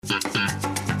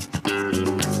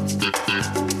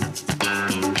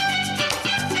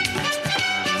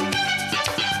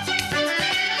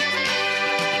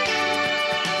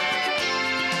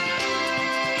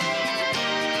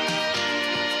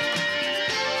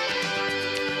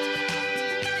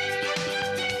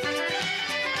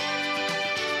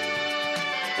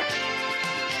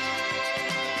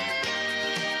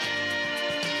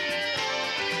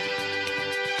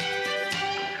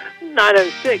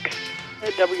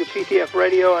at WPTF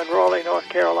Radio in Raleigh, North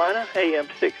Carolina, AM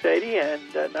 680 and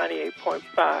 98.5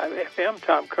 FM.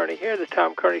 Tom Kearney here. The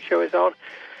Tom Kearney Show is on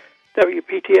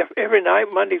WPTF every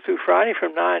night, Monday through Friday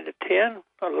from 9 to 10,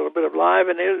 a little bit of live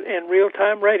and in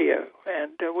real-time radio.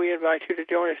 And we invite you to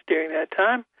join us during that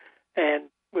time, and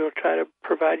we'll try to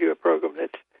provide you a program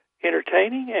that's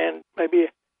entertaining and maybe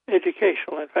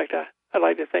educational. In fact, I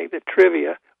like to think that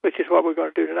trivia, which is what we're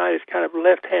going to do tonight, is kind of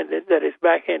left-handed, that is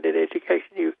back-handed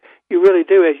education. You really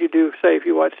do, as you do, say, if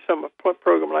you watch some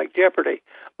program like Jeopardy,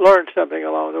 learn something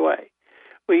along the way.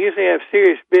 We usually have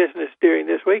serious business during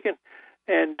this week, and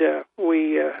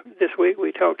this week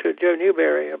we talked to Joe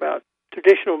Newberry about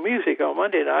traditional music on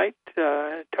Monday night,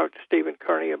 talked to Stephen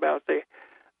Kearney about the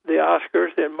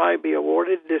Oscars that might be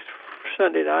awarded this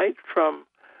Sunday night from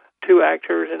two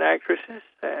actors and actresses,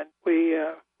 and we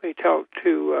talked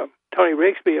to Tony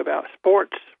Rigsby about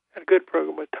sports. A good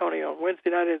program with Tony on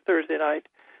Wednesday night and Thursday night.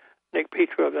 Nick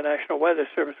Petro of the National Weather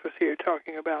Service was here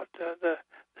talking about the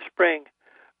spring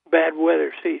bad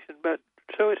weather season. But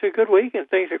so it's a good week, and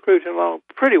things are cruising along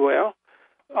pretty well,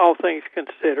 all things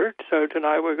considered. So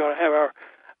tonight we're going to have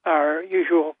our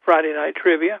usual Friday night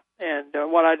trivia. And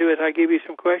what I do is I give you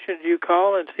some questions. You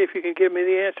call and see if you can give me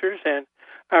the answers, and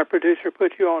our producer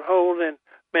puts you on hold and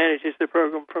manages the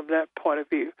program from that point of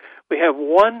view. We have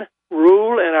one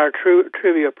rule in our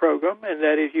trivia program, and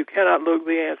that is you cannot look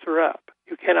the answer up.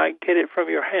 You cannot get it from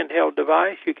your handheld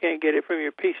device. You can't get it from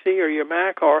your PC or your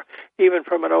Mac or even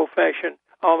from an old-fashioned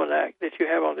almanac that you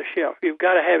have on the shelf. You've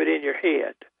got to have it in your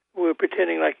head. We're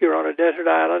pretending like you're on a desert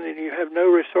island and you have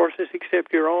no resources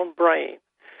except your own brain.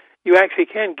 You actually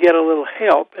can get a little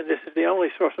help, and this is the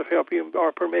only source of help you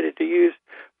are permitted to use,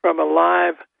 from a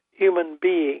live human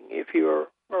being, if you are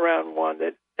around one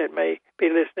that may be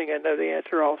listening and know the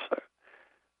answer also.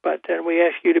 But then we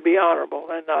ask you to be honorable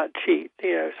and not cheat.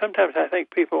 You know, sometimes I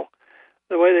think people,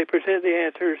 the way they present the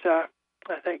answers, I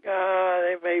think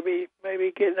they may be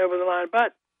getting over the line.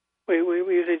 But we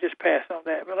usually just pass on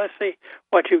that. But let's see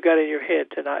what you've got in your head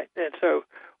tonight. And so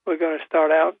we're going to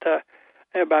start out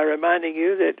by reminding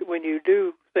you that when you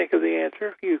do think of the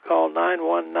answer, you call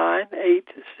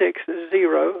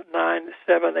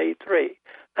 919-860-9783.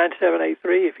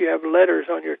 9783, if you have letters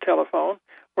on your telephone,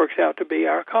 works out to be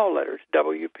our call letters,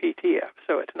 WPTF.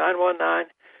 So it's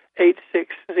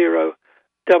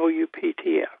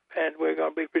 919-860-WPTF. And we're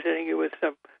going to be presenting you with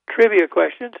some trivia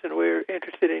questions, and we're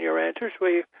interested in your answers.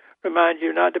 We remind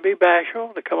you not to be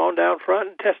bashful, to come on down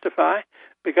front and testify,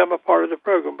 become a part of the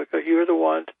program, because you're the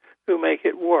ones who make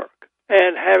it work.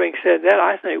 And having said that,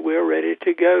 I think we're ready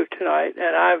to go tonight,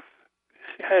 and I've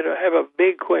have a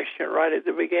big question right at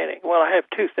the beginning. Well, I have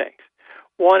two things.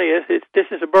 One is this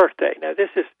is a birthday. Now,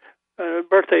 this is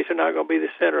birthdays are not going to be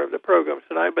the center of the program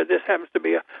tonight, but this happens to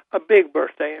be a big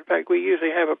birthday. In fact, we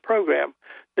usually have a program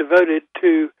devoted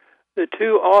to the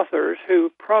two authors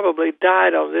who probably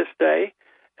died on this day,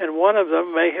 and one of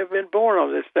them may have been born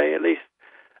on this day. At least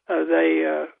they,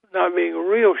 not being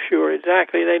real sure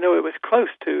exactly, they know it was close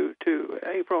to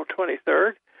April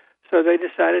 23rd. So they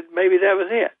decided maybe that was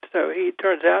it. So he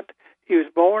turns out he was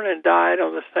born and died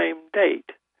on the same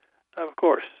date. Of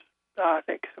course, I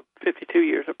think 52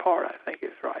 years apart, I think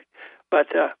is right.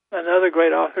 But another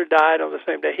great author died on the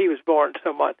same day. He was born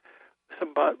somewhat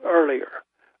earlier.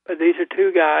 But these are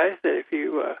two guys that if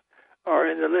you are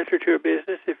in the literature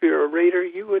business, if you're a reader,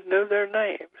 you would know their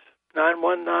names.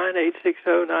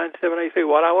 919-860-9783.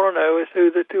 What I want to know is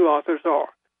who the two authors are.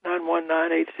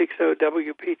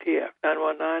 919-860-WPTF.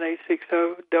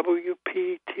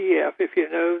 919-860-WPTF. If you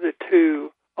know the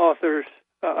two authors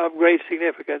of great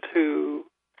significance who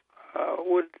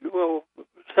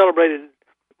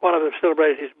one of them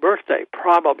celebrated his birthday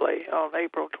probably on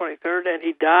April 23rd, and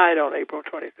he died on April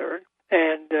 23rd,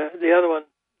 and the other one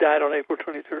died on April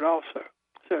 23rd also.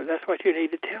 So that's what you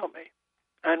need to tell me.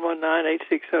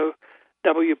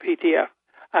 919-860-WPTF.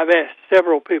 I've asked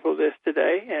several people this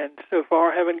today, and so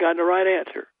far haven't gotten the right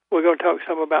answer. We're going to talk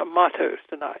some about mottos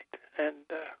tonight and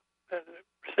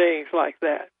sayings like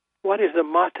that. What is the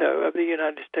motto of the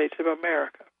United States of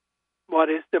America? What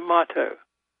is the motto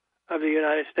of the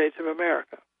United States of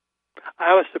America?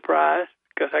 I was surprised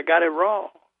because I got it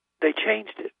wrong. They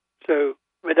changed it. So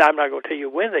But I'm not going to tell you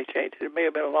when they changed it. It may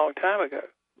have been a long time ago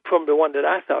from the one that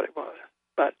I thought it was.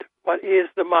 But what is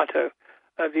the motto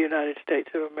of the United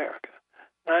States of America?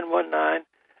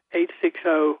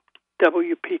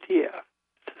 919-860-WPTF.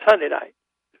 Sunday night,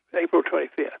 April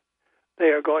 25th. They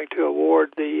are going to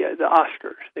award the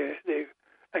Oscars, the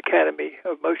Academy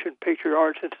of Motion Picture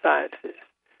Arts and Sciences.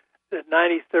 The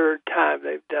 93rd time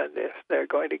they've done this. They're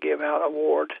going to give out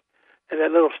awards, and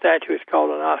that little statue is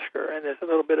called an Oscar, and there's a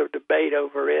little bit of debate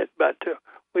over it, but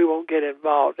we won't get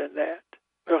involved in that.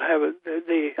 We'll have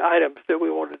the items that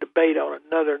we want to debate on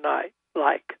another night,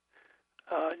 like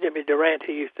Jimmy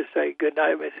Durante used to say, "Good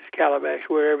night, Mrs. Calabash,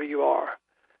 wherever you are."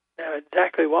 Now,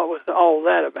 exactly what was all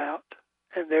that about?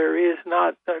 And there is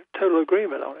not a total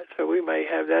agreement on it, so we may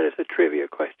have that as a trivia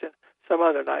question some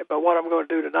other night. But what I'm going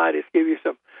to do tonight is give you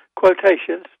some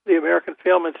quotations. The American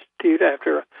Film Institute,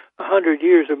 after 100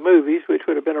 years of movies, which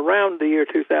would have been around the year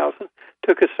 2000,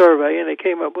 took a survey, and they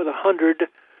came up with 100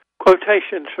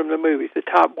 quotations from the movies, the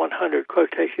top 100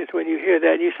 quotations. When you hear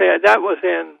that, you say, that was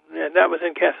in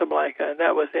Casablanca, and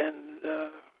that was in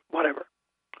whatever.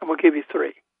 I'm going to give you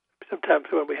three. Sometimes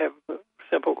when we have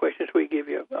simple questions, we give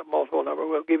you a multiple number.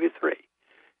 We'll give you three.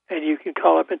 And you can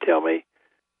call up and tell me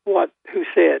who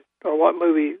said or what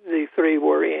movie the three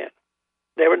were in.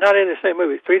 They were not in the same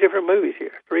movie. Three different movies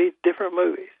here. Three different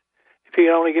movies. If you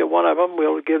can only get one of them,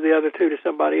 we'll give the other two to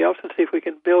somebody else and see if we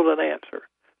can build an answer.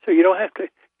 So you don't have to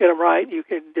get them right. You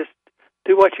can just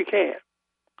do what you can.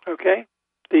 Okay?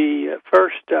 The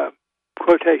first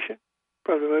quotation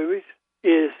from the movies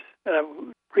is, and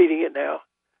I'm reading it now,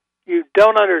 "You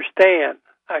don't understand.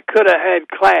 I could have had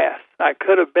class. I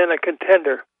could have been a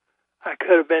contender. I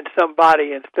could have been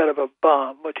somebody instead of a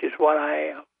bum, which is what I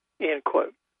am." End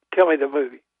quote. Tell me the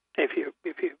movie. If you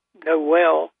know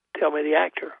well, tell me the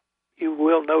actor. You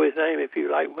will know his name if you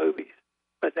like movies.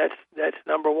 But that's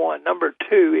number one. Number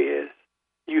two is,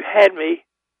 "You had me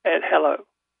at hello."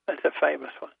 That's a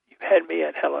famous one. "You had me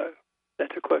at hello."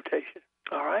 That's a quotation.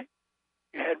 All right?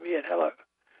 "You had me at hello."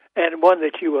 And one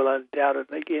that you will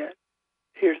undoubtedly get.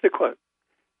 Here's the quote.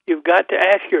 "You've got to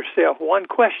ask yourself one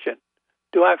question.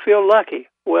 Do I feel lucky?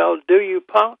 Well, do you,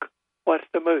 punk? What's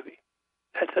the movie?"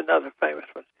 That's another famous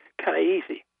one. Kind of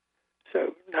easy.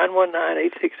 So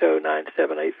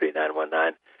 919-860-9783,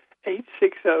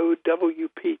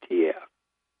 919-860-WPTF.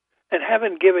 And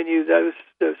having given you those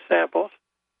samples,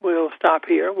 we'll stop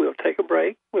here. We'll take a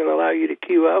break. We'll allow you to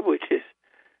queue up, which is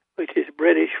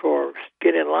British for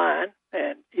get in line,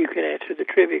 and you can answer the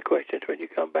trivia questions when you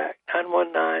come back.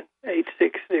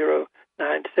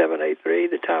 919-860-9783,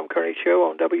 The Tom Kearney Show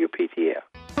on WPTF.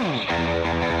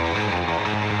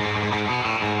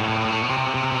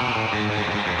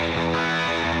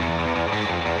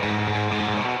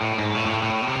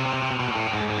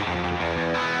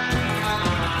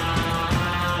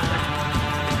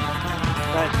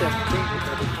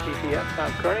 WPTF,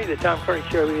 Tom Kearney. The Tom Kearney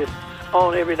Show is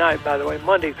on every night, by the way,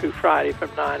 Monday through Friday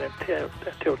from 9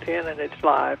 until 10, and it's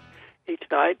live each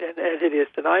night, and as it is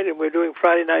tonight, and we're doing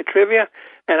Friday night trivia,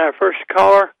 and our first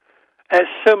caller, as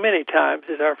so many times,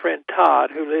 is our friend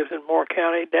Todd, who lives in Moore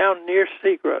County, down near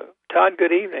Seagrove. Todd,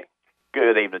 good evening.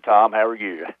 Good evening, Tom. How are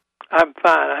you? I'm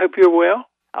fine. I hope you're well.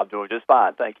 I'm doing just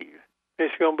fine, thank you.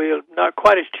 It's going to be not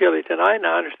quite as chilly tonight, and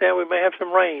I understand we may have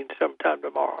some rain sometime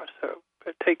tomorrow, so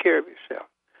take care of yourself.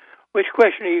 Which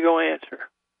question are you going to answer?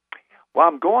 Well,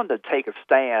 I'm going to take a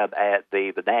stab at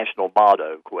the national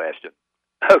motto question.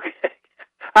 Okay.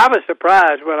 I was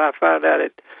surprised when I found out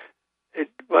it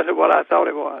wasn't what I thought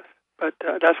it was. But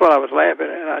that's what I was laughing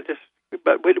at.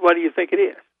 But what do you think it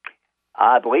is?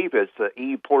 I believe it's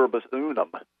E pluribus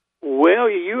unum. Well,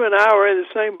 you and I are in the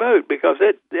same boat, because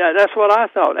that's what I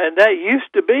thought. And that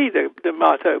used to be the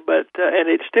motto, but and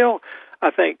it's still,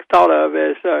 I think, thought of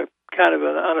as kind of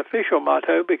an unofficial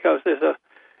motto, because it's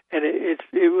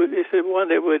one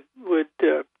that would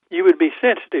you would be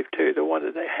sensitive to, the one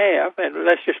that they have. And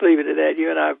let's just leave it at that. You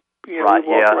and I, right,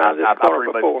 we walked around this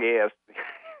corner before.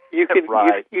 You can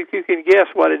right. you can guess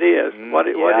what it is.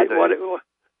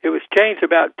 It was changed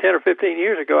about 10 or 15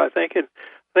 years ago, I think, and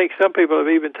I think some people have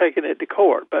even taken it to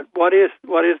court. But what is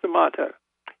the motto?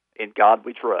 In God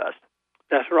we trust.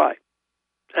 That's right.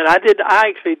 And I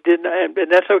actually didn't,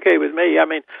 and that's okay with me. I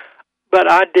mean, but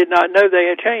I did not know they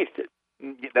had changed it.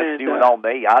 That's new on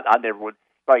me. I never would.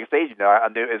 Like I said, I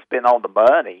knew it's been on the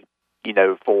money,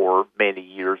 for many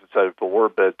years and so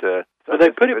forth. But they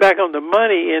put it back on the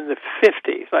money in the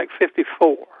 50s, like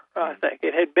 54, I think.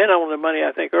 It had been on the money,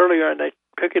 I think, earlier, and they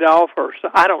took it off, or so,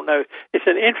 I don't know. It's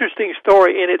an interesting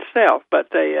story in itself, but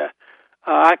I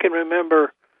can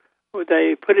remember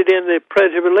they put it in the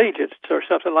Pledge of Allegiance or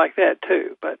something like that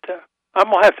too. But I'm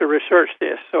going to have to research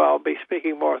this, so I'll be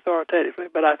speaking more authoritatively.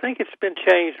 But I think it's been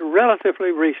changed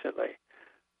relatively recently.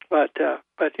 But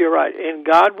you're right. In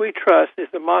God we trust is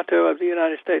the motto of the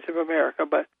United States of America.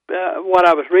 But what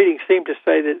I was reading seemed to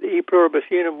say that e pluribus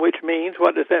unum, which means,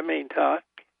 what does that mean, Todd?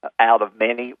 Out of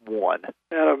many, one.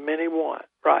 Out of many, one.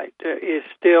 Right. Is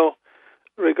still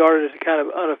regarded as a kind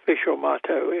of unofficial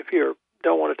motto if you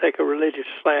don't want to take a religious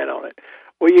slant on it.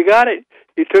 Well, you got it.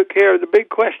 You took care of the big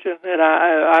question, and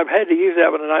I've had to use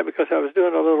that one tonight because I was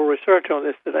doing a little research on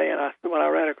this today, and when I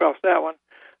ran across that one,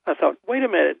 I thought, wait a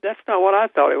minute, that's not what I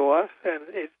thought it was. And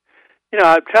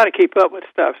I try to keep up with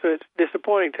stuff, so it's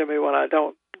disappointing to me when I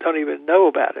don't even know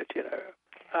about it.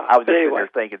 I was just sitting there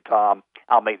thinking, Tom,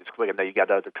 I'll make this quick. I know you got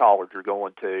other callers you're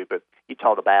going to, but you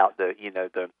talked about the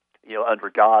under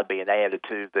God being added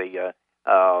to the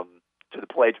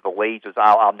Pledge of Allegiance.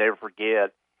 I'll never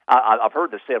forget. I've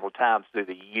heard this several times through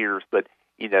the years, but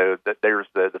that there's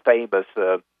the famous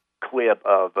clip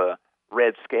of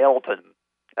Red Skelton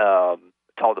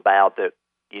talked about that.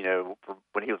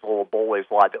 When he was a little boy,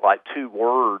 it's like two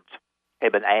words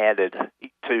had been added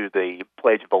to the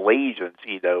Pledge of Allegiance.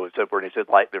 So where he said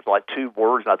there's two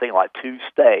words, and I think two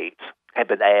states had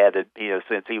been added.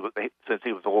 Since he was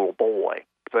a little boy.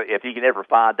 So if you can ever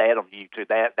find that on YouTube,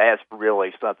 that's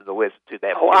really something to listen to.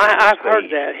 That I've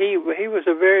heard that. He was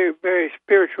a very, very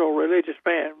spiritual, religious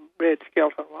man. Red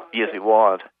Skelton was. Yes, he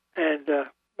was. And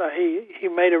he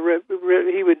made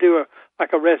he would do a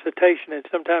recitation, and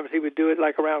sometimes he would do it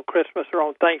like around Christmas or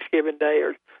on Thanksgiving Day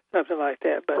or something like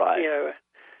that. But right.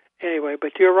 Anyway,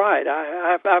 but you're right.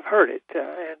 I've heard it,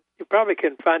 and you probably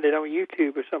can find it on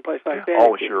YouTube or someplace like that.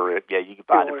 Oh, sure. Yeah, you can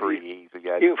find it pretty easy.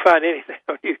 Yeah. You can find anything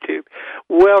on YouTube.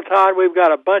 Well, Todd, we've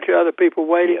got a bunch of other people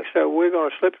waiting, so we're going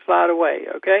to slide away,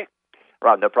 okay?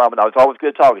 Right, no problem. It's always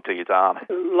good talking to you, Tom.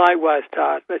 Likewise,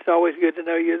 Todd. It's always good to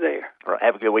know you're there. All right,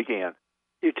 have a good weekend.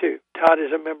 You too. Todd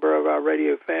is a member of our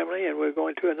radio family, and we're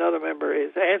going to another member.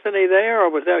 Is Anthony there,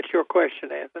 or was that your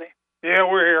question, Anthony? Yeah,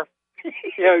 we're here.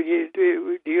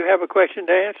 Do you have a question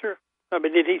to answer? I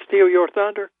mean, did he steal your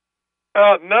thunder?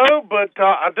 No, but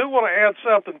I do want to add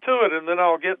something to it, and then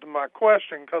I'll get to my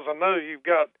question because I know you've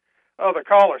got other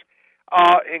callers.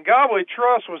 In God We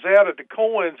Trust was added to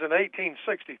coins in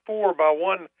 1864 by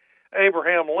one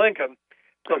Abraham Lincoln.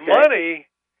 The money,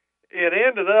 it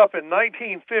ended up in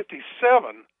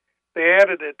 1957. They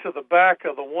added it to the back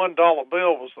of the $1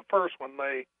 bill. Was the first one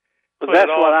they put that's it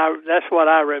on. That's what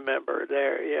I remember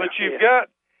there. Yeah, but you've got.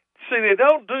 See, they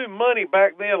don't do money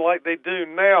back then like they do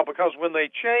now because when they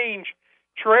change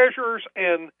treasurers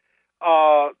and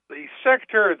the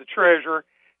Secretary of the Treasury,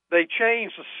 they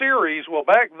changed the series. Well,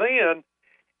 back then,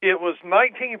 it was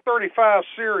 1935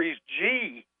 Series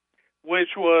G,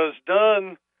 which was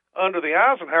done under the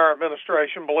Eisenhower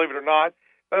administration, believe it or not.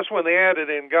 That's when they added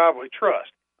in God We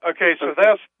Trust. Okay, so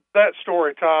that's that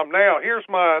story, Tom. Now, here's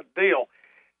my deal.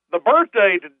 The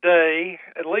birthday today,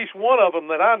 at least one of them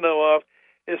that I know of,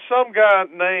 is some guy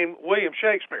named William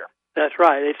Shakespeare. That's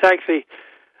right. It's actually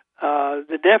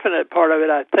the definite part of it,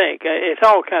 I think. It's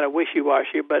all kind of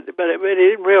wishy-washy, but it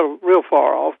isn't real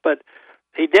far off. But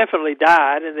he definitely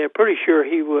died, and they're pretty sure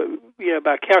he would,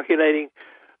 by calculating,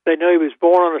 they know he was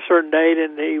born on a certain date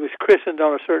and he was christened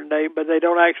on a certain date, but they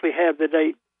don't actually have the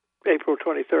date April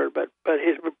 23rd. But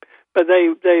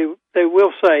they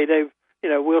will say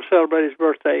we'll celebrate his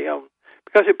birthday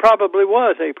because it probably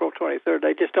was April 23rd.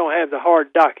 They just don't have the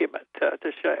hard document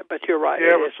to show it. But you're right.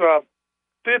 Yeah, it was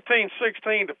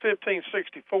 1516 to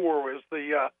 1564 was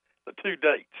the two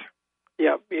dates.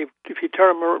 Yeah, if you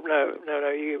turn them,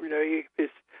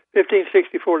 it's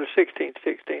 1564 to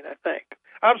 1616, I think.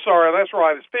 I'm sorry, that's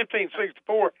right. It's 1564,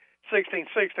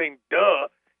 1616. Duh.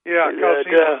 Yeah, because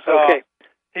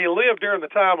he lived during the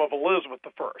time of Elizabeth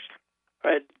I.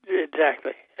 Right,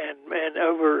 exactly, and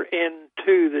over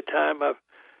into the time of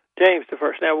James I.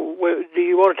 Now, do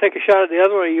you want to take a shot at the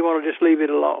other one, or you want to just leave it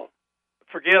alone?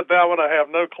 Forget that one. I have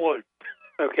no clue.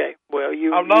 Okay, well,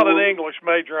 I'm not an English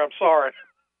major. I'm sorry.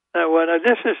 No,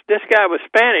 this guy was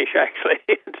Spanish actually,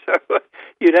 so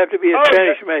you'd have to be a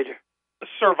Spanish major.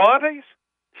 Cervantes.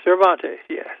 Cervantes,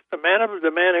 yes, the man who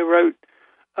wrote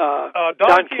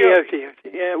Don Quixote,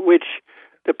 yeah, which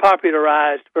the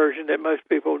popularized version that most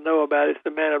people know about is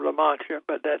the Man of La Mancha,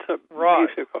 but that's a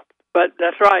musical. But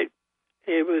that's right,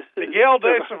 it was Miguel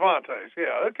de Cervantes.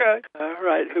 Yeah, okay. All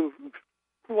right,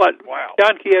 Wow.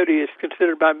 Don Quixote is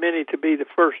considered by many to be the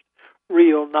first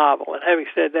real novel. And having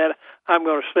said that, I'm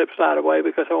going to slide away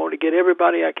because I want to get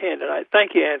everybody I can tonight.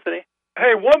 Thank you, Anthony.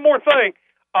 Hey, one more thing.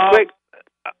 Quick.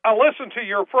 I listened to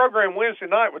your program Wednesday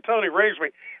night with Tony Rigsby.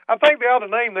 I think they ought to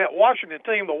name that Washington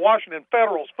team the Washington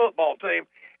Federals football team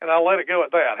and I'll let it go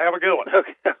at that. Have a good one.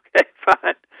 Okay,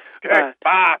 fine. Okay,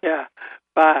 bye. Yeah,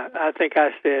 bye. I think I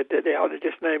said that they ought to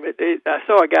just name it. I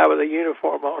saw a guy with a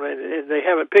uniform on it, and they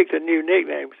haven't picked a new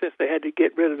nickname since they had to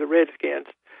get rid of the Redskins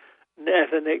as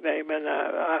a nickname, and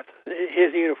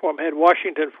his uniform had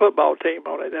Washington Football Team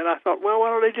on it, and I thought, well, why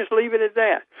don't they just leave it at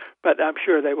that? But I'm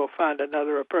sure they will find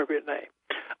another appropriate name.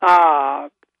 I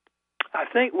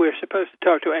think we're supposed to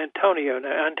talk to Antonio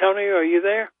now. Antonio, are you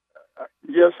there?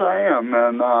 Yes, I am,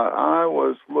 and I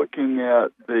was looking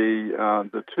at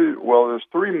the two. Well, there's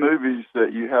three movies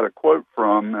that you had a quote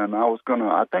from, and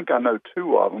I think I know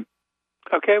two of them.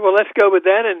 Okay, well, let's go with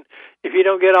that, and if you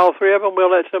don't get all three of them,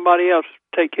 we'll let somebody else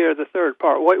take care of the third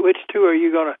part. Which two are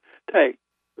you going to take?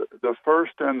 The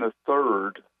first and the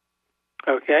third.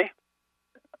 Okay.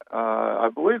 I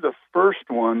believe the first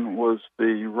one was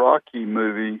the Rocky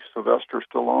movie, Sylvester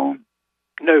Stallone.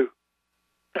 No.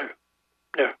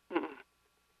 Mm-mm.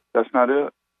 That's not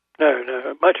it?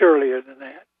 No, much earlier than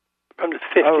that. From the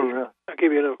 50s. Oh, yeah. I'll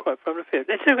give you a little quote from the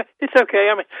 50s. It's okay.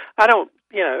 I mean, I don't,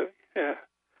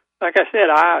 like I said,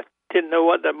 I didn't know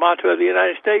what the motto of the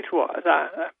United States was.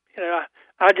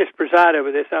 I just preside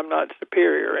over this. I'm not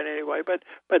superior in any way, but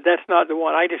that's not the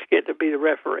one. I just get to be the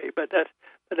referee, but that's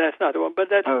not the one. But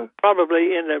that's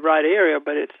probably in the right area,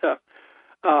 but it's a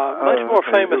much more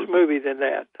famous movie than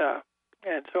that,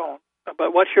 and so on.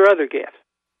 But what's your other guess?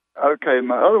 Okay,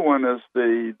 my other one is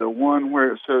the one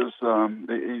where it says I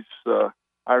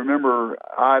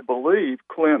believe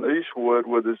Clint Eastwood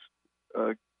with his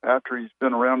after he's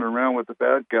been around and around with the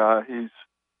bad guy, he's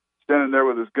standing there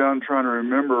with his gun trying to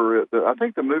remember it. I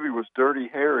think the movie was Dirty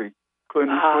Harry. Clint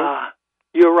Eastwood.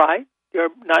 You're right. You're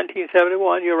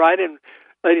 1971. You're right. And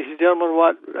ladies and gentlemen,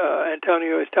 what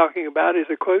Antonio is talking about is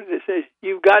a quote that says,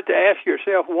 "You've got to ask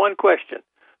yourself one question: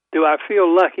 do I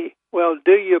feel lucky? Well,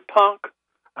 do you, punk?"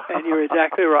 And you're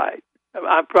exactly right.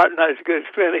 I'm probably not as good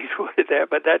as Clint Eastwood at that,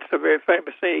 but that's a very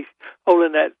famous thing. He's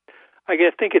holding that, I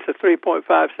think it's a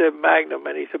 3.57 Magnum,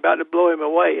 and he's about to blow him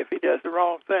away if he does the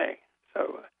wrong thing.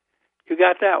 So you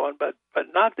got that one, but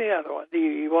not the other one. Do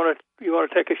you want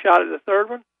to take a shot at the third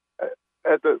one?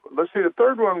 Let's see. The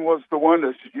third one was the one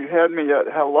that you had me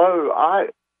at hello.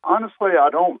 Honestly, I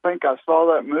don't think I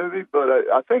saw that movie, but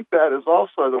I think that is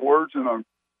also the words in a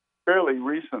fairly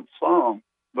recent song.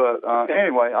 But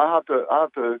anyway, I have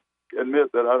to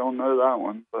admit that I don't know that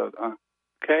one. But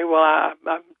okay, well,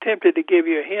 I'm tempted to give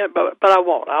you a hint, but I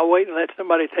won't. I'll wait and let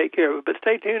somebody take care of it. But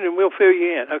stay tuned, and we'll fill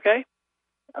you in. Okay?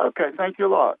 Okay. Thank you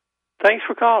a lot. Thanks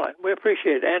for calling. We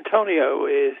appreciate it. Antonio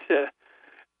is.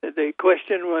 The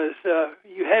question was,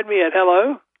 you had me at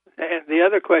hello, and the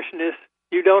other question is,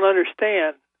 you don't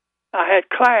understand. I had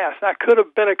class. I could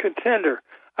have been a contender.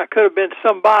 I could have been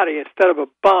somebody instead of a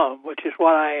bum, which is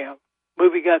what I am.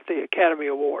 Movie got the Academy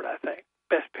Award, I think.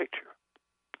 Best Picture.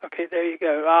 Okay, there you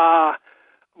go.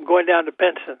 I'm going down to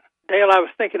Benson. Dale, I was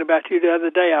thinking about you the other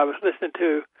day. I was listening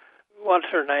to, what's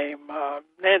her name,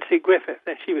 Nancy Griffith,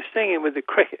 and she was singing with the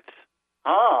Crickets.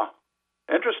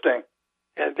 Interesting.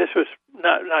 And this was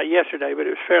not yesterday, but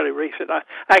it was fairly recent.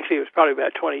 Actually, it was probably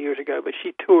about 20 years ago, but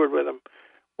she toured with them.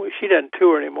 Well, she doesn't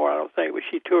tour anymore, I don't think, but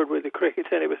she toured with the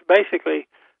Crickets, and it was basically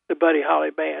the Buddy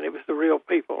Holly Band. It was the real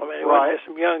people. I mean, it wasn't just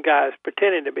some young guys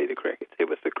pretending to be the Crickets. It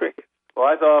was the Crickets. Well,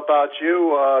 I thought about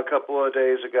you a couple of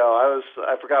days ago.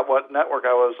 I forgot what network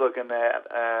I was looking at,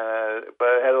 but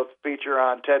it had a feature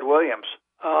on Ted Williams.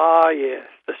 Yes,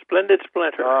 the Splendid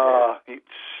Splinter.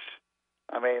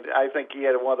 I think he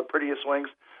had one of the prettiest swings.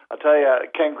 I'll tell you,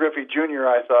 Ken Griffey Jr.,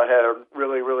 I thought, had a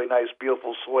really, really nice,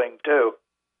 beautiful swing, too.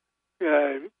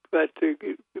 But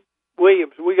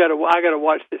Williams, I got to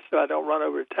watch this so I don't run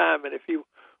over time, and if you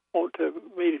want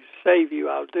me to save you,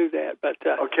 I'll do that. But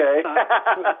okay.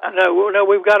 No,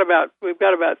 we've got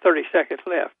about 30 seconds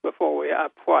left before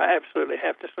I absolutely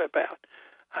have to slip out.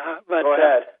 But go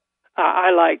ahead.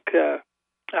 I like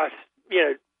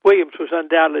Williams was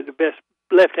undoubtedly the best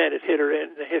left-handed hitter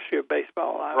in the history of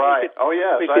baseball. Right. I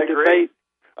agree.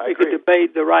 We could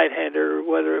debate the right-hander,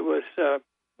 whether it was.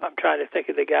 I'm trying to think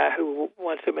of the guy who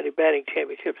won so many batting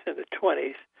championships in the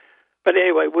 20s. But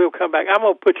anyway, we'll come back. I'm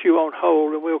going to put you on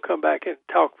hold, and we'll come back and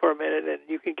talk for a minute, and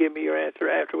you can give me your answer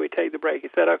after we take the break.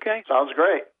 Is that okay? Sounds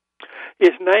great.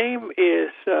 His name is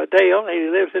Dale, and he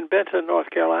lives in Benton, North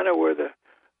Carolina, where the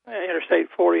Interstate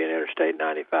 40 and Interstate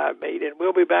 95 meet. And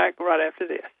we'll be back right after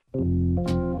this.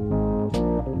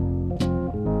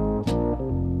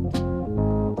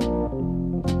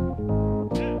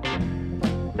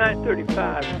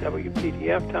 .935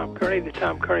 WPTF, Tom Kearney, the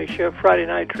Tom Kearney Show, Friday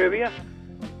Night Trivia.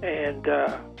 And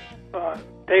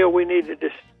Dale, we need to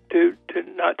just to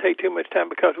not take too much time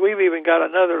because we've even got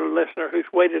another listener who's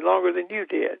waited longer than you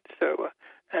did. So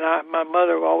And my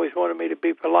mother always wanted me to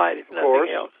be polite, if nothing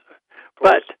else.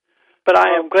 But I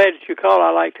am glad that you called. I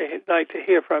like to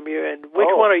hear from you. And which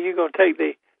one are you going to take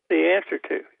the answer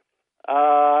to?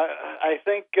 I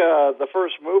think the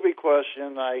first movie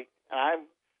question. I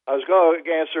was going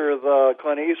to answer the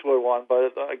Clint Eastwood one,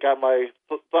 but I got my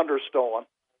thunder stolen.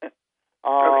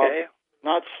 Okay.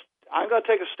 I'm going to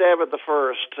take a stab at the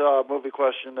first movie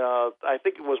question. I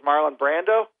think it was Marlon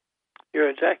Brando. You're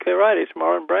exactly right. It's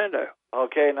Marlon Brando.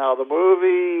 Okay, now the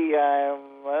movie,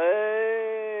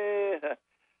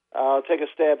 I'll take a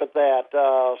stab at that.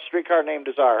 Streetcar Named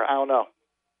Desire. I don't know.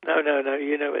 No.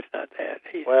 You know it's not that.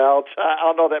 Well, I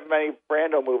don't know that many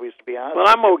Brando movies, to be honest. Well,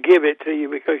 I'm going to give it to you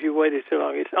because you waited so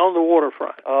long. It's On the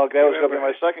Waterfront. Oh, that was going to be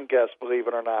my second guess, believe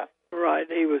it or not. Right.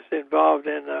 He was involved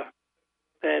in,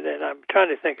 and I'm trying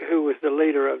to think of who was the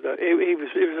leader of the. It was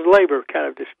labor kind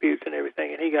of disputes and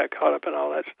everything, and he got caught up in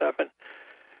all that stuff. And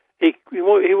he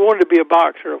wanted to be a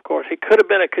boxer, of course. He could have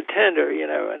been a contender,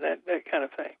 and that kind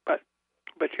of thing. But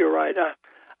you're right.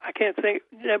 I can't think.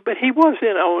 Yeah, but he was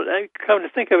in. Come to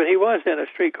think of it, he was in A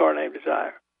Streetcar Named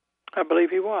Desire. I believe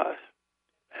he was.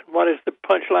 And what is the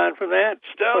punchline from that?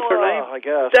 Stella. What's her name? I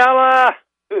guess. Stella.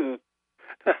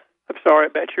 I'm sorry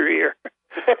about your ear.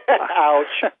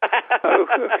 Ouch.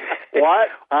 What?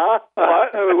 Huh?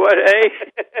 What? Hey.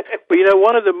 Well,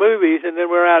 one of the movies, and then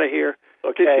we're out of here.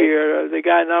 Okay. This year, the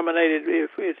guy nominated,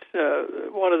 if it's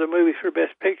one of the movies for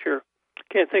Best Picture,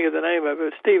 can't think of the name of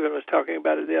it. Stephen was talking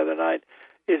about it the other night.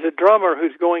 Is a drummer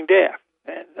who's going deaf,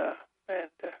 and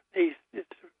it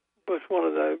was one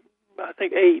of the, I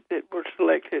think, 8 that were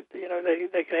selected.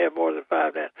 They can have more than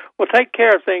 5 now. Well, take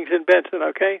care of things in Benson,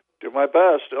 okay? Do my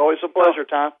best. Always a pleasure,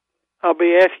 Tom. I'll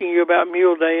be asking you about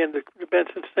Mule Day and the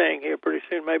Benson Sing here pretty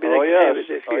soon. Maybe they can have it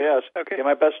this year. Oh, yes. Okay. Give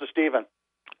my best to Stephen.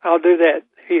 I'll do that.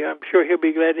 I'm sure he'll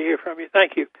be glad to hear from you.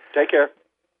 Thank you. Take care.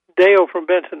 Dale from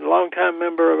Benson, a longtime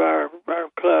member of our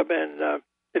club. And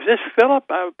is this Philip?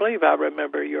 I believe I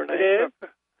remember your name. It is.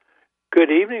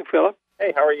 Good evening, Philip.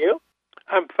 Hey, how are you?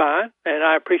 I'm fine, and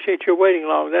I appreciate your waiting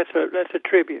long. That's a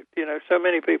tribute. So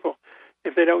many people,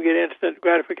 if they don't get instant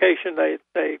gratification, they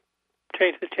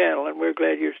change the channel, and we're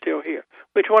glad you're still here.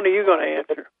 Which one are you going to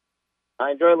answer?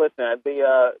 I enjoy listening.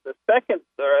 The second,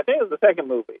 or I think it was the second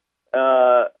movie.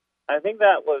 I think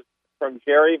that was from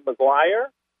Jerry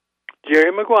Maguire.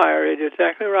 Jerry Maguire, it's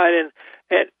exactly right.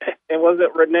 And was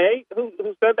it Renee who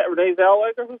said that? Renee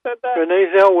Zellweger who said that?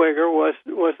 Renee Zellweger was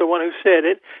the one who said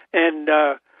it, and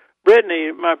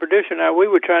Brittany, my producer, and I, we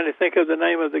were trying to think of the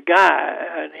name of the guy,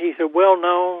 and he's a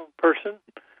well-known person.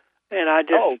 And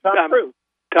Tom Cruise.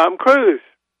 Tom Cruise.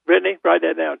 Brittany, write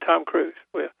that down. Tom Cruise.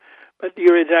 Well, but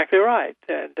you're exactly right.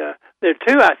 And there are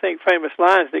 2, I think, famous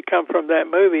lines that come from that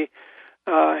movie.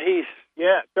 Show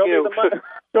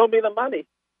me the money.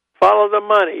 Follow the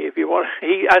money if you want.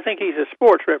 I think he's a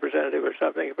sports representative or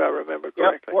something, if I remember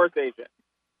correctly. Yep, sports agent.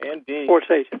 Indeed. Sports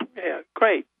agent. Yeah,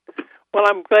 great. Well,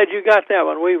 I'm glad you got that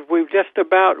one. We've just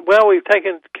about, we've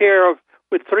taken care of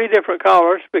with 3 different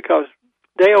callers because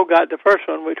Dale got the first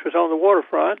one, which was On the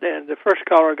Waterfront, and the first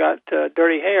caller got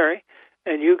Dirty Harry,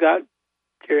 and you got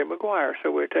Jerry Maguire.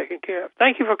 So we're taken care of.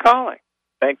 Thank you for calling.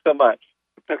 Thanks so much.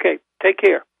 Okay, take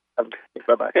care.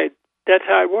 Bye-bye. Okay, that's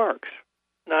how it works.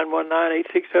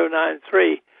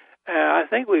 919-860-93. I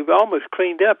think we've almost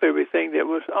cleaned up everything that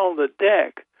was on the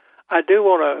deck. I do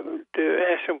want to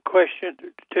ask some questions,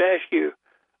 to ask you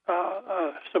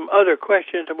some other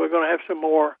questions, and we're going to have some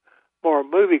more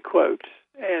movie quotes,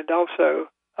 and also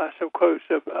some quotes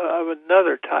of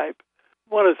another type.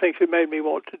 One of the things that made me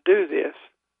want to do this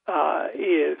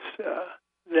is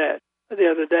that the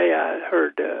other day I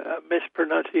heard a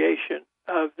mispronunciation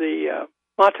of the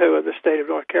motto of the state of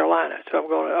North Carolina. So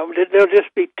there'll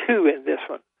just be 2 in this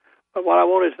one. But what I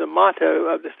want is the motto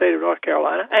of the state of North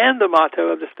Carolina and the motto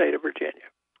of the state of Virginia,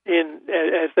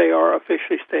 as they are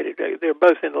officially stated. They're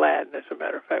both in Latin, as a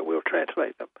matter of fact. We'll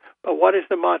translate them. But what is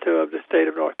the motto of the state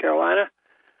of North Carolina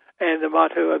and the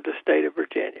motto of the state of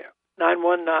Virginia?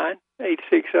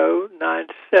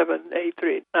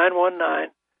 919-860-9783.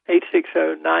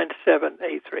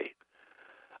 919-860-9783.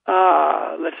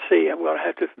 Let's see. I'm going to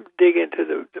have to dig into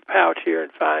the pouch here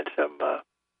and find some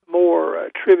more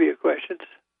trivia questions.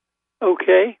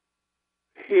 Okay.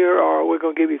 We're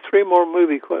going to give you 3 more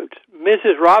movie quotes.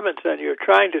 Mrs. Robinson, you're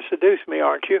trying to seduce me,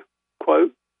 aren't you?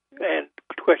 Quote, and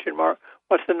question mark.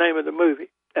 What's the name of the movie?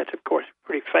 That's, of course,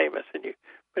 pretty famous, and you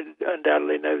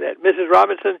undoubtedly know that. Mrs.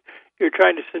 Robinson, you're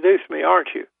trying to seduce me,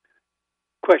 aren't you?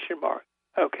 Question mark.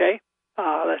 Okay.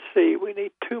 Let's see. We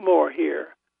need 2 more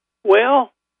here.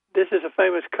 Well, this is a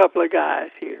famous couple of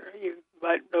guys here. You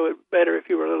might know it better if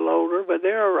you were a little older, but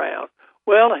they're around.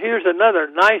 Well, here's another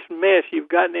nice mess you've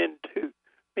gotten me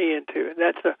into, and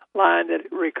that's a line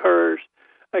that recurs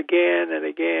again and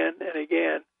again and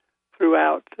again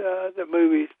throughout the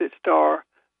movies that star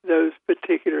those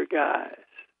particular guys.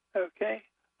 Okay?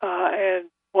 And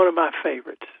one of my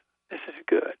favorites. This is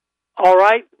good. All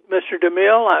right, Mr.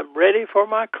 DeMille, I'm ready for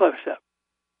my close-up.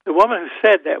 The woman who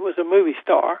said that was a movie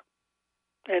star,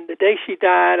 and the day she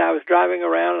died, I was driving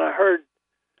around and I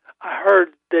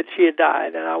heard that she had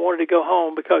died, and I wanted to go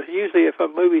home because usually if a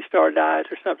movie star dies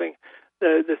or something,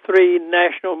 the three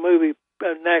national news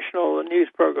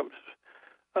programs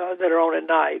that are on at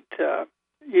night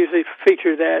usually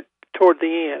feature that toward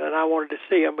the end, and I wanted to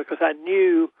see them because I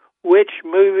knew which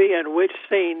movie and which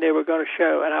scene they were going to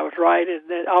show, and I was right, and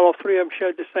then all three of them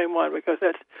showed the same one because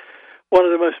that's one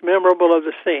of the most memorable of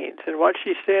the scenes. And what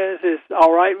she says is,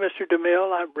 all right, Mr.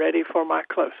 DeMille, I'm ready for my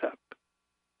close-up.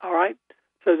 All right?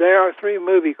 So there are three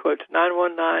movie quotes,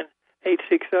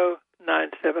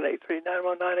 919-860-9783,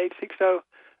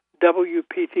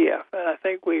 919-860-WPTF. And I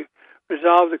think we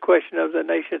resolved the question of the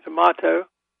nation's motto.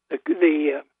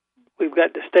 We've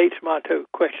got the state's motto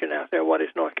question out there. What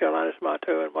is North Carolina's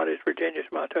motto and what is Virginia's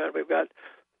motto? And we've got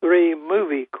three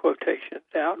movie quotations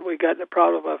out. We got the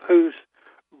problem of whose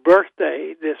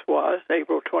birthday this was,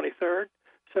 April 23rd.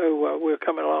 So we're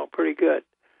coming along pretty good.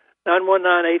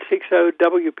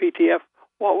 919-860-WPTF.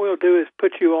 What we'll do is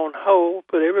put you on hold,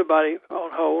 put everybody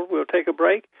on hold. We'll take a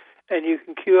break, and you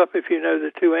can queue up if you know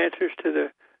the two answers to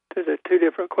the two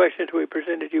different questions we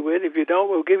presented you with. If you don't,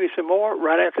 we'll give you some more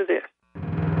right after this.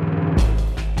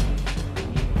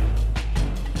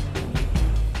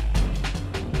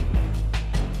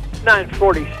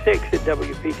 .46 at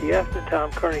WPTF, the Tom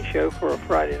Kearney Show for a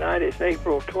Friday night. It's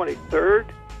April 23rd,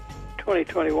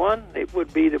 2021. It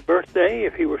would be the birthday,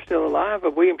 if he were still alive,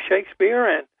 of William Shakespeare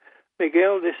and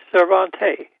Miguel de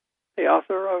Cervantes, the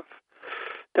author of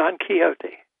Don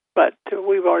Quixote. But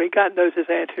we've already gotten those as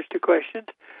answers to questions.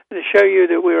 And to show you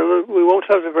that we want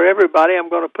something for everybody, I'm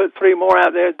going to put three more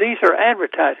out there. These are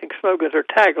advertising slogans or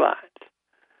taglines,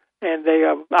 and they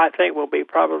I think will be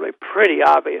probably pretty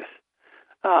obvious.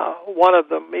 One of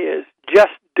them is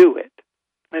 "Just Do It,"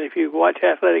 and if you watch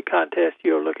athletic contests,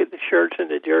 you'll look at the shirts and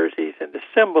the jerseys, and the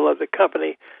symbol of the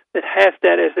company that has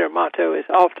that as their motto is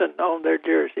often on their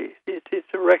jerseys.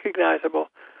 It's a recognizable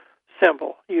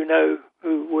symbol. You know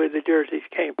where the jerseys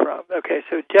came from. Okay,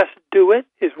 so "Just Do It"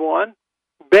 is one.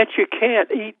 Bet you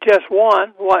can't eat just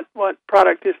one. What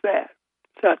product is that?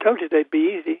 So I told you they'd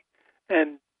be easy.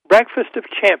 And Breakfast of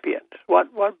Champions.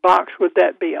 What box would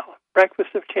that be on?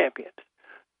 Breakfast of Champions.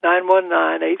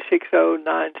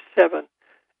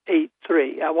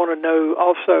 919-860-9783. I want to know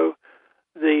also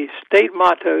the state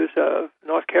mottos of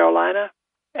North Carolina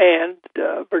and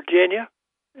Virginia.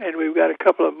 And we've got a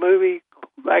couple of three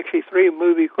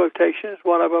movie quotations.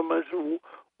 One of them is,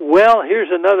 well,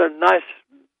 here's another nice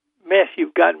mess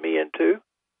you've gotten me into.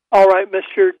 All right,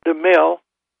 Mr. DeMille,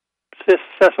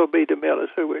 Cecil B. DeMille is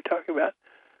who we're talking about.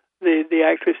 The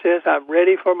actress says, I'm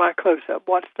ready for my close-up.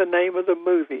 What's the name of the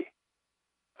movie?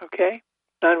 Okay,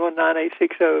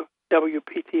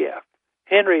 919-860-WPTF.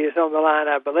 Henry is on the line,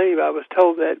 I believe. I was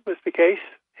told that was the case.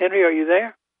 Henry, are you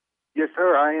there? Yes,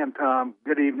 sir, I am, Tom.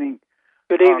 Good evening.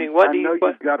 Good evening. I know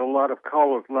you've got a lot of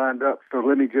callers lined up, so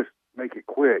let me just make it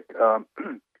quick. I'm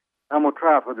going to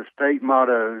try for the state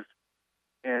mottos,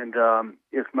 and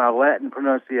if my Latin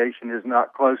pronunciation is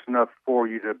not close enough for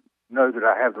you to know that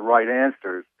I have the right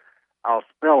answers, I'll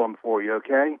spell them for you,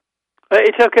 okay?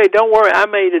 It's okay. Don't worry. I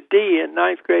made a D in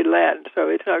ninth grade Latin, so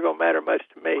it's not going to matter much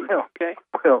to me. Okay.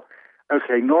 Well,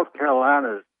 okay. North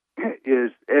Carolina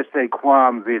is esse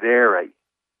quam videre.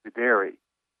 Videre.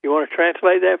 You want to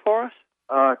translate that for us?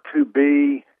 To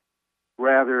be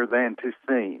rather than to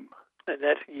seem. And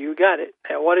you got it.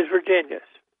 Now, what is Virginia's?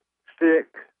 Sic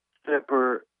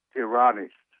semper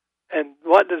tyrannis. And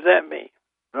what does that mean?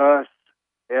 Thus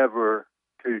ever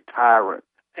to tyrant.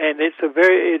 And it's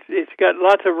got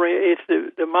lots of, it's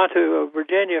the motto of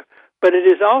Virginia, but it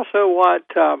is also what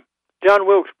John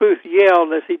Wilkes Booth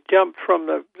yelled as he jumped from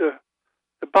the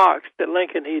box that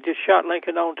Lincoln, he just shot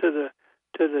Lincoln onto the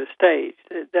stage.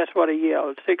 That's what he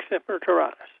yelled, Sic semper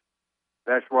tyrannis.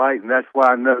 That's right, and that's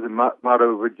why I know the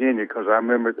motto of Virginia, because I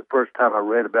remember the first time I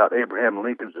read about Abraham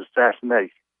Lincoln's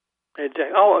assassination.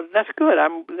 Exactly. Oh, that's good.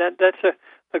 That's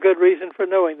a good reason for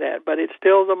knowing that, but it's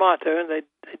still the motto, and they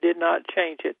did not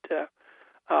change it.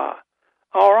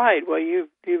 All right. Well, you've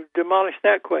demolished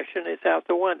that question. It's out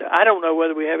the window. I don't know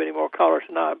whether we have any more callers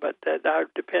or not, but that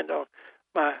would depend on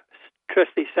my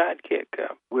trusty sidekick.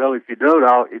 Well, if you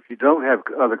don't have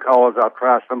other callers, I'll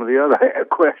try some of the other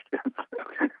questions.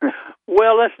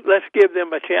 Well, let's give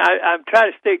them a chance. I'm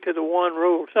trying to stick to the one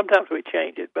rule. Sometimes we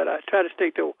change it, but I try to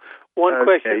stick to one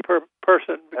question per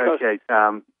person. Okay,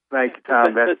 Tom. Thank you,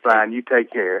 Tom. That's fine. You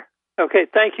take care. Okay,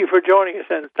 thank you for joining us,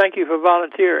 and thank you for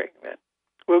volunteering. And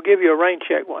we'll give you a rain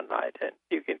check one night, and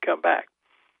you can come back.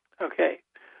 Okay.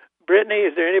 Brittany,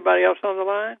 is there anybody else on the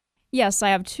line? Yes, I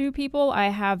have two people. I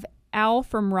have Al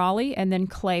from Raleigh, and then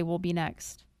Clay will be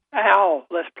next. Al,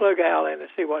 let's plug Al in and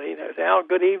see what he knows. Al,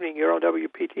 good evening. You're on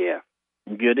WPTF.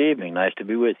 Good evening. Nice to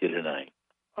be with you tonight.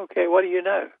 Okay, what do you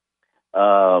know?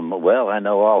 Well, I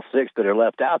know all six that are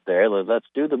left out there. Let's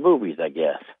do the movies, I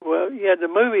guess. Well, yeah, the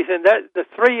movies, and the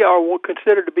three are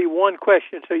considered to be one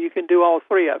question, so you can do all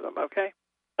three of them, okay?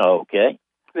 Okay.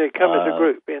 They come as a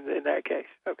group in that case,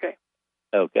 okay?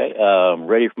 Okay.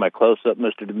 Ready for my close-up,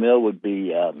 Mr. DeMille, would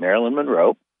be Marilyn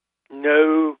Monroe.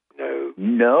 No.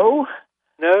 No?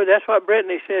 No, that's what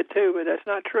Brittany said, too, but that's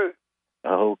not true.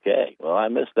 Okay. Well, I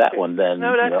missed that one then.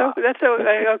 No, that's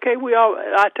okay. Okay,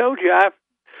 I told you I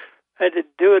had to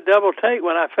do a double take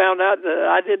when I found out that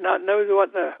I did not know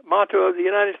what the motto of the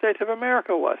United States of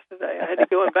America was today. I had to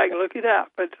go back and look it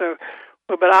up. But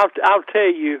I'll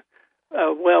tell you.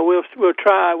 We'll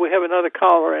try. We have another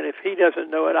caller, and if he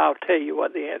doesn't know it, I'll tell you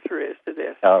what the answer is to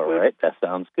this. All right, that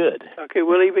sounds good. Okay,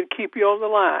 we'll even keep you on the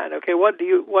line. Okay, what do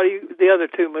you the other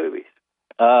two movies?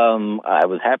 I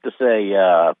would have to say,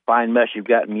 Fine Mess You've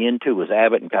Gotten Me Into was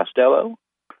Abbott and Costello.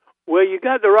 Well, you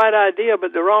got the right idea,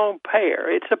 but the wrong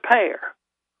pair. It's a pair,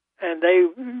 and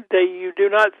you do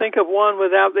not think of one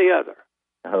without the other.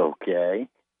 Okay.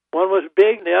 One was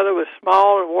big, and the other was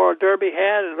small, and wore a derby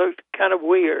hat, and looked kind of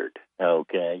weird.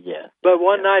 Okay, yes. But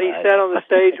one night he sat on the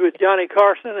stage with Johnny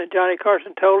Carson, and Johnny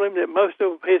Carson told him that most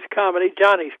of his comedy,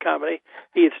 Johnny's comedy,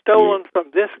 he had stolen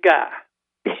from this guy.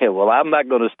 Yeah, well, I'm not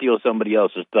going to steal somebody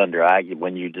else's thunder.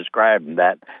 When you described him,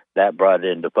 that brought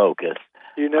it into focus.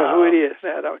 You know who it is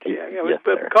now, don't you? Yes,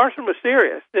 but sir. Carson was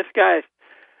serious. This guy,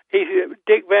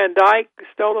 Dick Van Dyke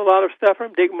stole a lot of stuff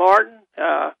from him. Dick Martin.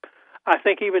 I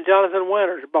think even Jonathan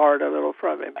Winters borrowed a little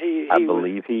from him. I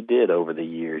believe he did over the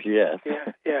years. Yes.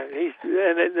 Yeah.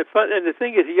 The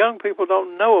thing is, young people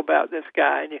don't know about this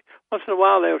guy, and once in a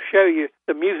while they'll show you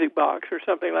the Music Box or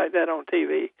something like that on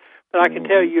TV. But I can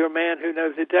tell you're a man who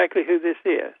knows exactly who this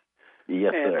is.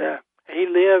 Yes, sir. He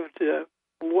lived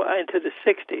into the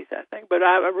 60s, I think. But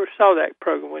I saw that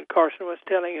program when Carson was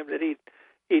telling him that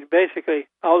he'd basically,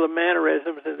 all the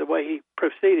mannerisms and the way he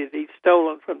proceeded, he'd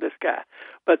stolen from this guy.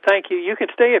 But thank you. You can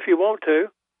stay if you want to.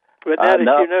 But now that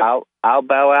you know, I'll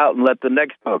bow out and let the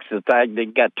next folks. Since they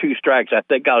got two strikes, I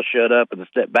think I'll shut up and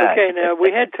step back. Okay, now we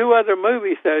had two other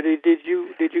movies though. Did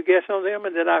you guess on them,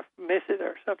 and did I miss it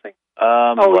or something?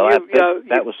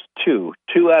 That was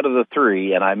two out of the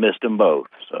three, and I missed them both.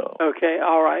 So okay,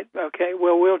 all right, okay.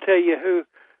 Well, we'll tell you who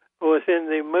was in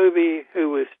the movie.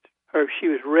 She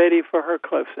was ready for her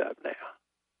close-up now.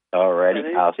 All righty,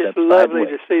 It's just lovely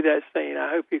to see that scene. I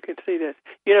hope you can see this.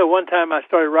 You know, one time I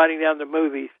started writing down the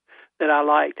movies that I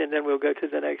liked, and then we'll go to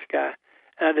the next guy.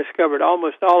 And I discovered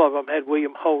almost all of them had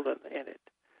William Holden in it.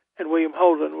 And William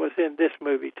Holden was in this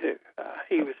movie, too.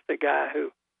 He was the guy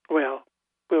who,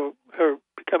 her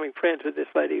becoming friends with this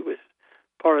lady was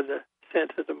part of the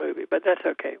sense of the movie. But that's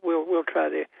okay. We'll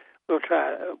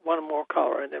try one more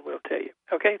caller, and then we'll tell you.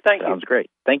 Okay, thank you. Sounds great.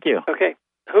 Thank you. Okay.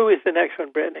 Who is the next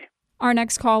one, Brittany? Our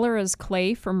next caller is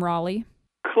Clay from Raleigh.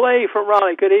 Clay from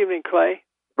Raleigh. Good evening, Clay.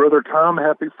 Brother Tom,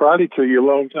 happy Friday to you.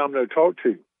 Long time no talk to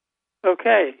you.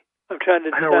 Okay. I'm trying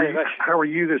to How are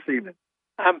you this evening?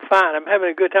 I'm fine. I'm having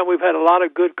a good time. We've had a lot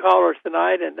of good callers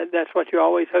tonight, and that's what you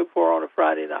always hope for on a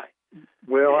Friday night.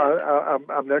 Well,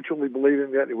 I'm naturally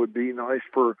believing that it would be nice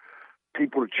for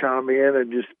people to chime in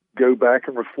and just go back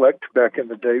and reflect back in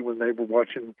the day when they were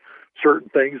watching certain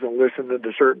things and listening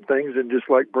to certain things, and just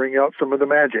like bring out some of the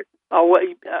magic. Oh, well,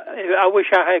 I wish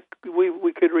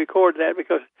we could record that,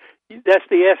 because that's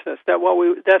the essence.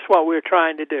 That's what we're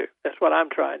trying to do. That's what I'm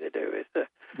trying to do.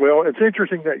 Well, it's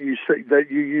interesting that you say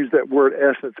that you use that word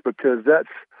essence, because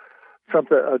that's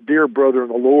something a dear brother in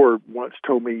the Lord once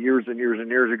told me years and years and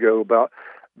years ago about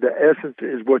the essence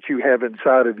is what you have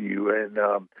inside of you. And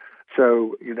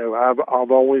so,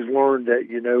 I've always learned that,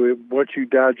 once you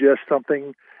digest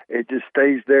something, it just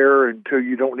stays there until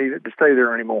you don't need it to stay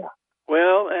there anymore.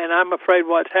 Well, and I'm afraid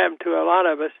what's happened to a lot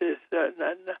of us is,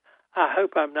 I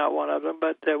hope I'm not one of them,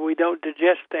 but we don't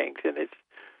digest things, and it's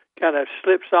kind of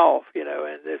slips off, and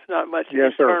there's not much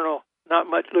internal, not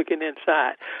much looking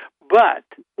inside. But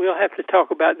we'll have to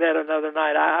talk about that another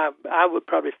night. I would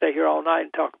probably stay here all night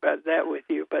and talk about that with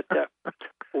you, but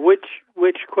Which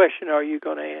question are you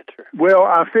going to answer? Well,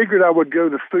 I figured I would go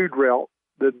the food route,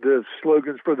 the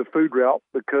slogans for the food route,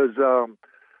 because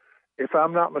if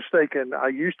I'm not mistaken, I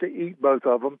used to eat both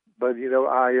of them, but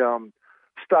I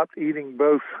stopped eating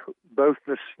both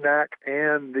the snack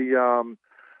and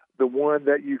the one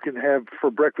that you can have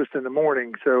for breakfast in the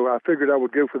morning. So I figured I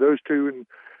would go for those two,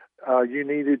 and you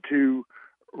needed to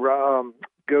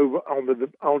go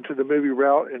onto the movie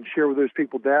route and share with those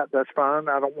people that's fine.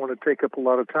 I don't want to take up a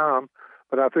lot of time,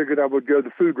 but I figured I would go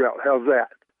the food route. How's that?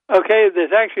 Okay,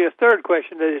 there's actually a third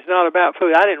question that is not about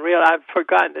food. I didn't realize, I've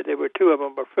forgotten that there were two of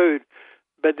them for food,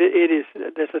 but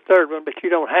there's a third one, but you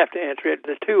don't have to answer it.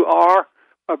 The two are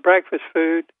a breakfast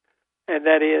food, and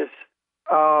that is?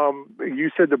 You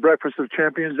said the Breakfast of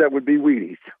Champions. That would be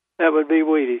Wheaties. That would be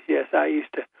Wheaties, yes. I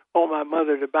used to want my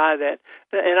mother to buy that,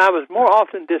 and I was more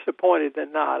often disappointed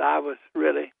than not. I was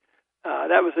really,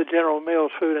 that was a General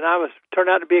Mills food, and I turned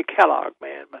out to be a Kellogg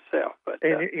man myself. But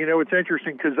and it's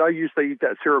interesting because I used to eat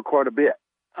that cereal quite a bit.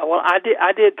 Well, I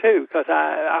did too, because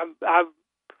I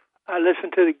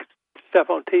listened to the stuff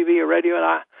on TV or radio,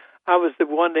 and I was the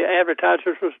one the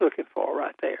advertisers was looking for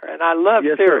right there, and I love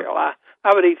cereal. Sir.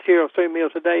 I would eat cereal 3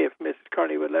 meals a day if Mrs.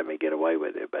 Kearney would let me get away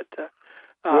with it. But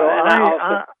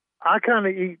I kind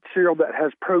of eat cereal that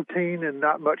has protein and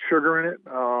not much sugar in it.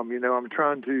 I'm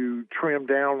trying to trim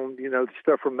down,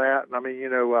 stuff from that. And I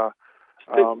mean,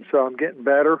 so I'm getting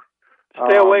better.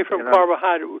 Stay away from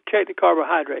carbohydrate. Check the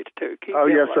carbohydrates too. Keep them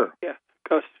yes, low. sir. Yeah,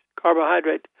 because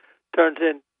carbohydrate turns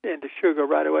into sugar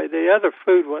right away. The other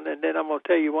food one, and then I'm going to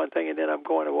tell you one thing, and then I'm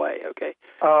going away. Okay.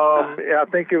 I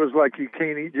think it was like you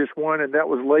can't eat just one, and that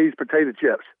was Lay's potato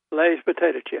chips. Lay's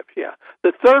potato chips, yeah.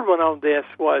 The third one on this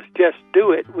was "Just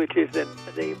Do It," which is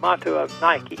the motto of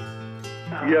Nike.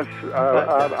 Yes,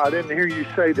 I didn't hear you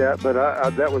say that, but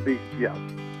that would be Yeah,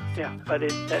 but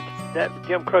that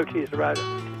Jim Croce is right.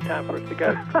 It's time for us to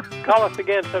go. Call us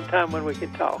again sometime when we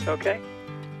can talk. Okay.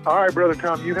 All right, Brother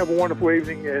Tom. You have a wonderful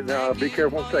evening, and be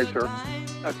careful and safe, sir.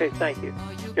 Okay, thank you.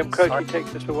 Jim Croce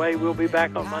takes us away. We'll be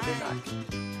back on Monday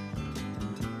night.